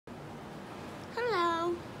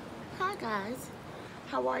Hi guys,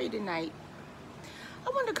 how are you tonight? I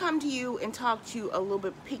wanted to come to you and talk to you a little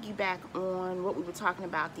bit, piggyback on what we were talking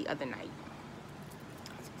about the other night.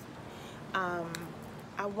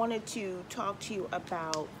 I wanted to talk to you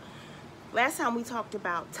about, last time we talked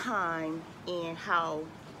about time and how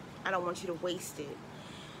I don't want you to waste it.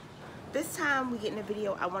 This time we get in the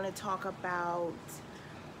video, I want to talk about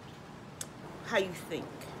how you think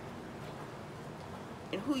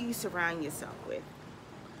and who you surround yourself with.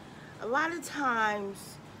 A lot of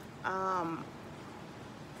times, I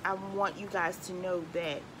want you guys to know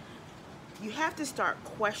that you have to start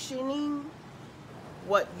questioning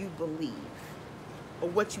what you believe or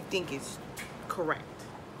what you think is correct.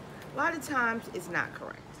 A lot of times it's not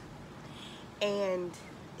correct. And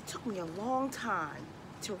it took me a long time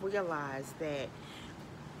to realize that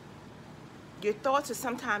your thoughts are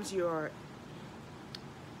sometimes your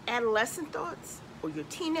adolescent thoughts or your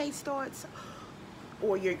teenage thoughts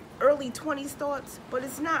or your early 20s thoughts, but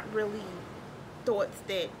it's not really thoughts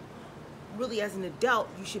that really as an adult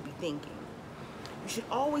you should be thinking. You should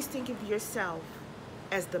always think of yourself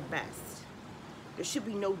as the best. There should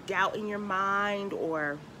be no doubt in your mind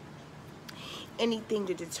or anything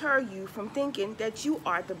to deter you from thinking that you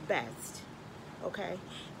are the best, okay?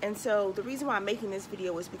 And so the reason why I'm making this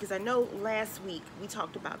video is because I know last week we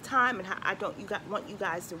talked about time and how I don't want you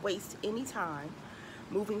guys to waste any time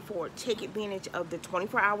moving forward. Take advantage of the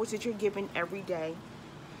 24 hours that you're given every day.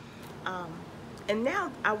 And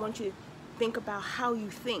now I want you to think about how you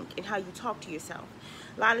think and how you talk to yourself.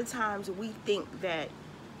 A lot of times we think that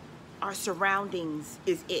our surroundings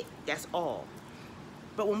is it, that's all.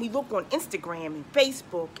 But when we look on Instagram and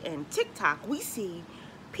Facebook and TikTok, we see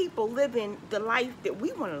people living the life that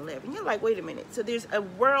we want to live. And you're like, wait a minute. So there's a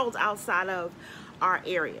world outside of our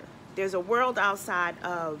area. There's a world outside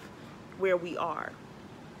of where we are.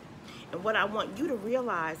 And what I want you to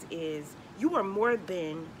realize is you are more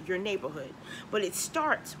than your neighborhood. But it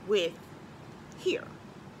starts with here,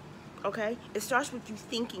 okay? It starts with you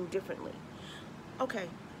thinking differently. Okay,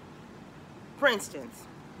 for instance,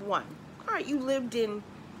 all right, you lived in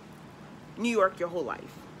New York your whole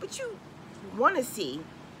life, but you want to see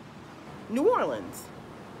New Orleans.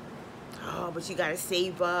 Oh, but you got to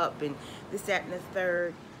save up and this, that, and the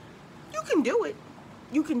third. You can do it.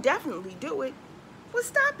 You can definitely do it. What's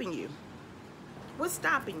stopping you? What's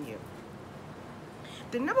stopping you?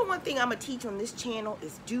 The number one thing I'm going to teach on this channel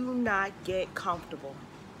is do not get comfortable.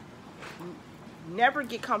 Never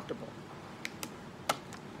get comfortable.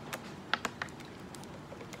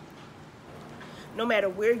 No matter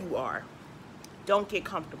where you are, don't get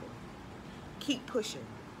comfortable. Keep pushing.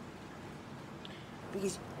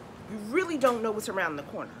 Because you really don't know what's around the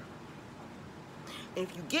corner. And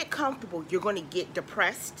if you get comfortable, you're going to get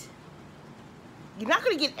depressed. You're not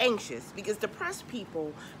going to get anxious because depressed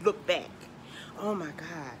people look back. Oh my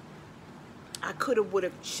God, I coulda,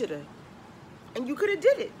 woulda, shoulda. And you coulda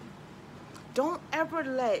did it. Don't ever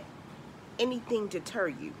let anything deter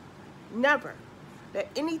you. Never let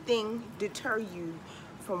anything deter you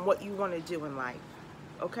from what you want to do in life,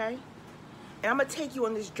 okay? And I'm going to take you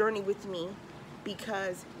on this journey with me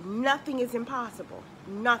because nothing is impossible.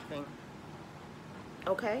 Nothing.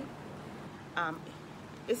 Okay?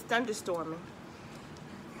 It's thunderstorming.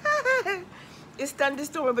 It's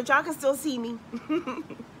thunderstorming, but y'all can still see me.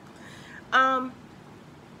 Can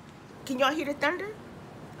y'all hear the thunder?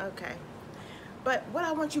 Okay. But what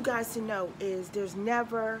I want you guys to know is there's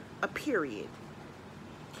never a period.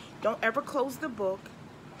 Don't ever close the book,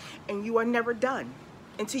 and you are never done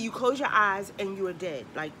until you close your eyes and you are dead.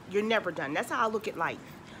 Like, you're never done. That's how I look at life.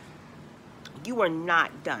 You are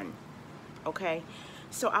not done, okay?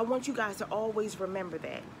 So I want you guys to always remember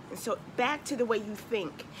that. And so back to the way you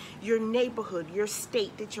think, your neighborhood, your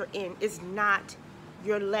state that you're in is not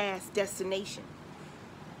your last destination.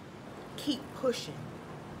 Keep pushing.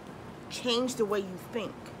 Change the way you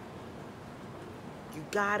think. You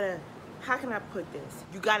gotta, how can I put this?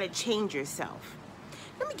 You gotta change yourself.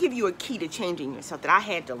 Let me give you a key to changing yourself that I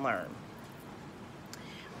had to learn.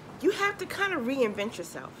 You have to kind of reinvent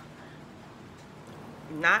yourself.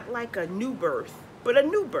 Not like a new birth, but a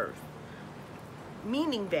new birth.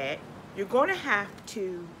 Meaning that you're going to have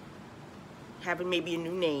to have maybe a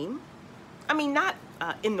new name. I mean, not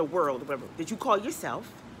in the world, whatever, that you call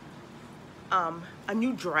yourself. A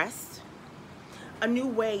new dress. A new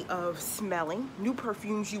way of smelling. New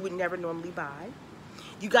perfumes you would never normally buy.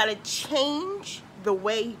 You got to change the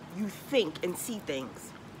way you think and see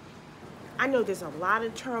things. I know there's a lot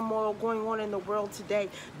of turmoil going on in the world today.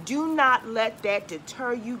 Do not let that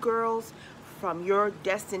deter you, girls, from your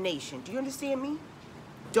destination. Do you understand me?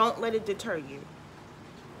 Don't let it deter you.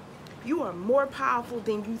 You are more powerful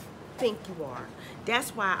than you think you are.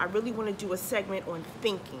 That's why I really want to do a segment on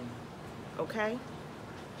thinking, okay?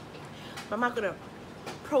 But I'm not going to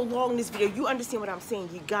prolong this video. You understand what I'm saying.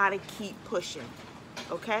 You got to keep pushing,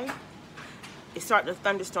 okay? It's starting to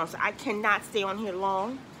thunderstorm, so I cannot stay on here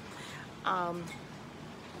long.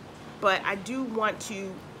 But I do want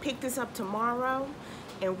to pick this up tomorrow,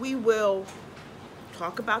 and we will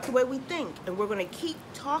talk about the way we think, and we're going to keep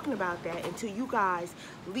talking about that until you guys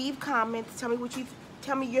leave comments.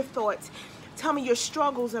 Tell me your thoughts. Tell me your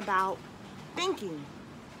struggles about thinking,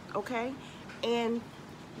 okay? And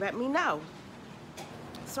let me know.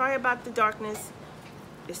 Sorry about the darkness.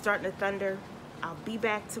 It's starting to thunder. I'll be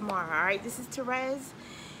back tomorrow. All right, this is Therese,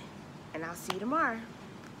 and I'll see you tomorrow.